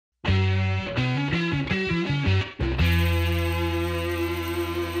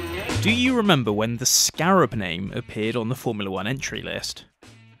Do you remember when the Scarab name appeared on the Formula 1 entry list?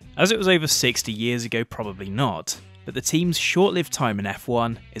 As it was over 60 years ago, probably not, but the team's short-lived time in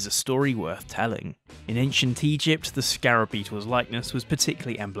F1 is a story worth telling. In ancient Egypt, the Scarab beetle's likeness was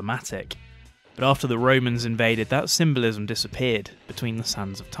particularly emblematic, but after the Romans invaded, that symbolism disappeared between the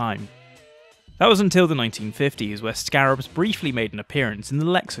sands of time. That was until the 1950s, where Scarabs briefly made an appearance in the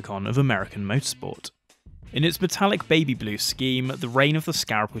lexicon of American motorsport. In its metallic baby blue scheme, the reign of the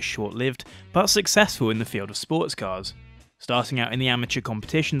Scarab was short-lived, but successful in the field of sports cars, starting out in the amateur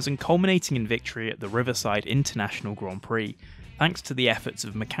competitions and culminating in victory at the Riverside International Grand Prix, thanks to the efforts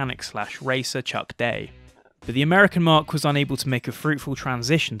of mechanic/racer Chuck Daigh. But the American marque was unable to make a fruitful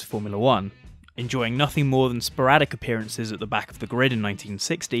transition to Formula 1, enjoying nothing more than sporadic appearances at the back of the grid in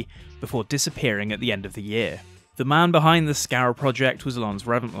 1960, before disappearing at the end of the year. The man behind the Scarab project was 1's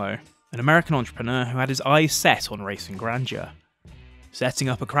Reventlow, an American entrepreneur who had his eyes set on racing grandeur. Setting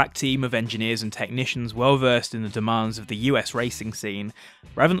up a crack team of engineers and technicians well versed in the demands of the US racing scene,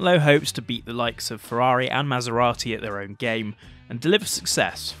 Reventlow hopes to beat the likes of Ferrari and Maserati at their own game and deliver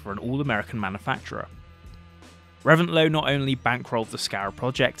success for an all-American manufacturer. Reventlow not only bankrolled the Scarab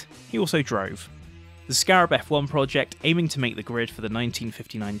project, he also drove. The Scarab F1 project, aiming to make the grid for the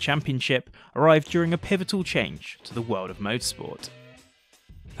 1959 championship, arrived during a pivotal change to the world of motorsport.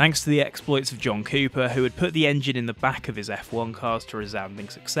 Thanks to the exploits of John Cooper, who had put the engine in the back of his F1 cars to resounding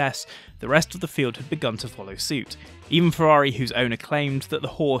success, the rest of the field had begun to follow suit, even Ferrari, whose owner claimed that the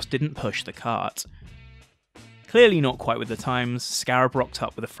horse didn't push the cart. Clearly not quite with the times, Scarab rocked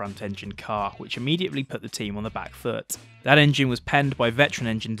up with a front-engine car, which immediately put the team on the back foot. That engine was penned by veteran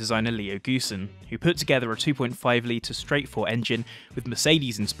engine designer Leo Goosen, who put together a 2.5 litre straight-four engine with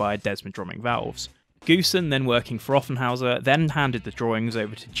Mercedes-inspired Desmodromic valves. Goosen, then working for Offenhauser, then handed the drawings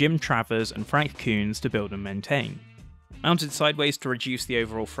over to Jim Travers and Frank Koons to build and maintain. Mounted sideways to reduce the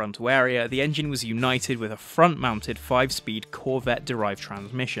overall frontal area, the engine was united with a front-mounted 5-speed Corvette-derived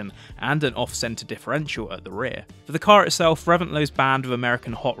transmission and an off-centre differential at the rear. For the car itself, Reventlow's band of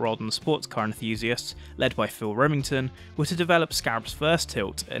American hot rod and sports car enthusiasts, led by Phil Remington, were to develop Scarab's first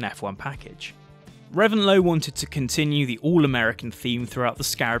tilt, an F1 package. Reventlow wanted to continue the all-American theme throughout the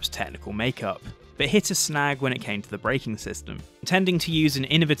Scarab's technical makeup, but hit a snag when it came to the braking system. Intending to use an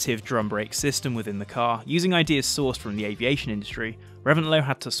innovative drum brake system within the car, using ideas sourced from the aviation industry, Reventlow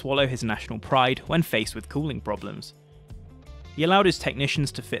had to swallow his national pride when faced with cooling problems. He allowed his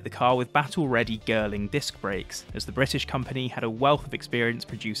technicians to fit the car with battle-ready Girling disc brakes, as the British company had a wealth of experience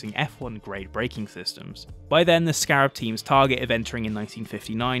producing F1-grade braking systems. By then, the Scarab team's target of entering in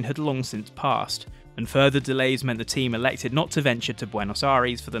 1959 had long since passed, and further delays meant the team elected not to venture to Buenos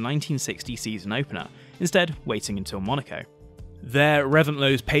Aires for the 1960 season opener, instead waiting until Monaco. There,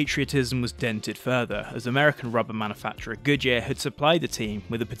 Reventlow's patriotism was dented further, as American rubber manufacturer Goodyear had supplied the team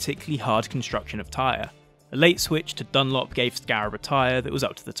with a particularly hard construction of tyre. A late switch to Dunlop gave Scarab a tyre that was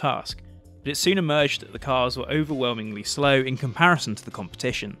up to the task, but it soon emerged that the cars were overwhelmingly slow in comparison to the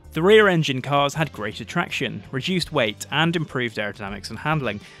competition. The rear-engine cars had greater traction, reduced weight, and improved aerodynamics and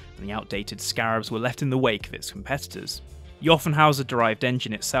handling, and the outdated Scarabs were left in the wake of its competitors. The Offenhauser-derived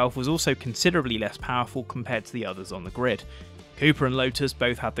engine itself was also considerably less powerful compared to the others on the grid. Cooper and Lotus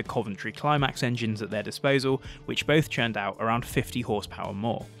both had the Coventry Climax engines at their disposal, which both churned out around 50 horsepower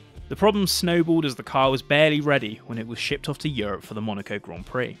more. The problem snowballed as the car was barely ready when it was shipped off to Europe for the Monaco Grand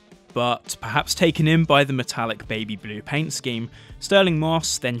Prix. But, perhaps taken in by the metallic baby blue paint scheme, Sterling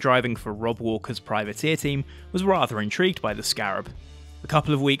Moss, then driving for Rob Walker's privateer team, was rather intrigued by the Scarab. A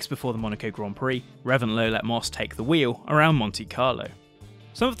couple of weeks before the Monaco Grand Prix, Reventlow let Moss take the wheel around Monte Carlo.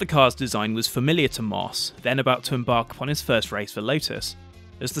 Some of the car's design was familiar to Moss, then about to embark upon his first race for Lotus,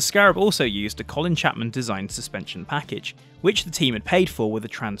 as the Scarab also used a Colin Chapman designed suspension package, which the team had paid for with a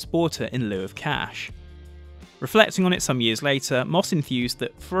transporter in lieu of cash. Reflecting on it some years later, Moss enthused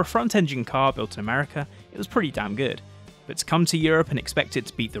that for a front-engine car built in America, it was pretty damn good, but to come to Europe and expect it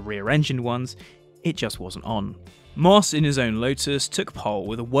to beat the rear-engined ones, it just wasn't on. Moss, in his own Lotus, took pole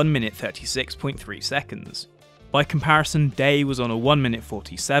with a 1 minute 36.3 seconds. By comparison, Daigh was on a 1 minute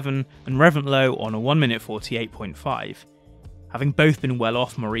 47 and Reventlow on a 1 minute 48.5. Having both been well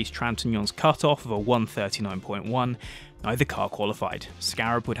off Maurice Trantignon's cut-off of a 1:39.1, neither car qualified.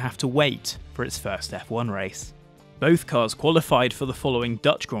 Scarab would have to wait for its first F1 race. Both cars qualified for the following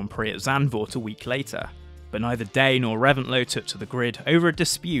Dutch Grand Prix at Zandvoort a week later, but neither Daigh nor Reventlow took to the grid over a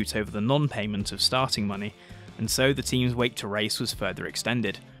dispute over the non-payment of starting money, and so the team's wait to race was further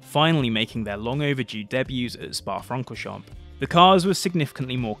extended, finally making their long overdue debuts at Spa-Francorchamps. The cars were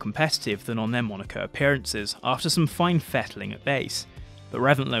significantly more competitive than on their Monaco appearances after some fine fettling at base, but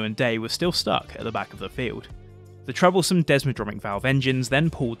Reventlow and Daigh were still stuck at the back of the field. The troublesome desmodromic valve engines then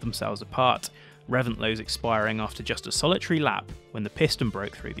pulled themselves apart, Reventlows expiring after just a solitary lap when the piston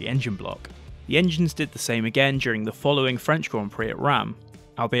broke through the engine block. The engines did the same again during the following French Grand Prix at Ram,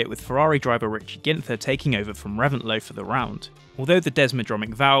 albeit with Ferrari driver Richie Ginther taking over from Reventlow for the round. Although the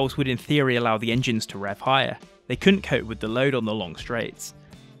desmodromic valves would in theory allow the engines to rev higher, they couldn't cope with the load on the long straights.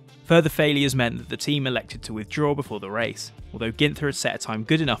 Further failures meant that the team elected to withdraw before the race, although Ginther had set a time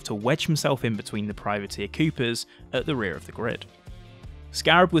good enough to wedge himself in between the privateer Coopers at the rear of the grid.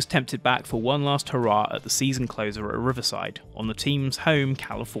 Scarab was tempted back for one last hurrah at the season closer at Riverside, on the team's home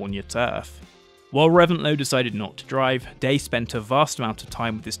California turf. While Reventlow decided not to drive, Daigh spent a vast amount of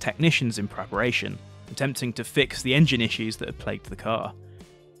time with his technicians in preparation, attempting to fix the engine issues that had plagued the car.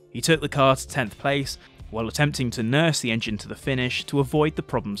 He took the car to 10th place, while attempting to nurse the engine to the finish to avoid the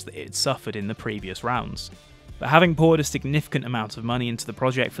problems that it had suffered in the previous rounds. But having poured a significant amount of money into the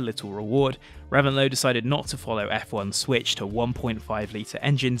project for little reward, Reventlow decided not to follow F1's switch to 1.5 litre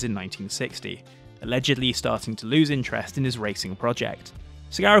engines in 1960, allegedly starting to lose interest in his racing project.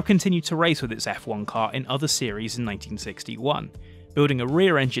 Scarab continued to race with its F1 car in other series in 1961, building a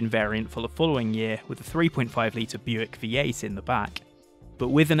rear-engine variant for the following year with a 3.5 litre Buick V8 in the back. But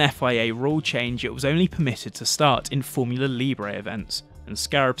with an FIA rule change, it was only permitted to start in Formula Libre events, and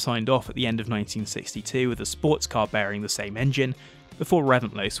Scarab signed off at the end of 1962 with a sports car bearing the same engine, before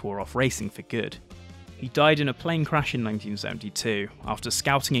Reventlow swore off racing for good. He died in a plane crash in 1972, after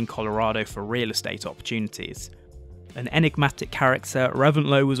scouting in Colorado for real estate opportunities. An enigmatic character,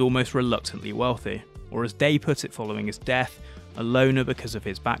 Reventlow was almost reluctantly wealthy, or as Daigh put it following his death, a loner because of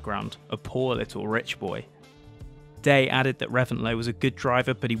his background, a poor little rich boy. Daigh added that Reventlow was a good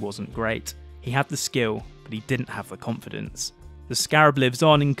driver but he wasn't great. He had the skill, but he didn't have the confidence. The Scarab lives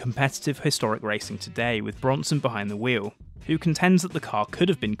on in competitive historic racing today, with Bronson behind the wheel, who contends that the car could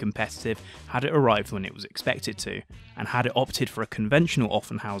have been competitive had it arrived when it was expected to, and had it opted for a conventional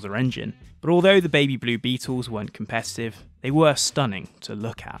Offenhauser engine. But although the baby blue Beetles weren't competitive, they were stunning to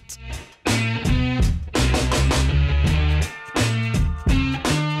look at.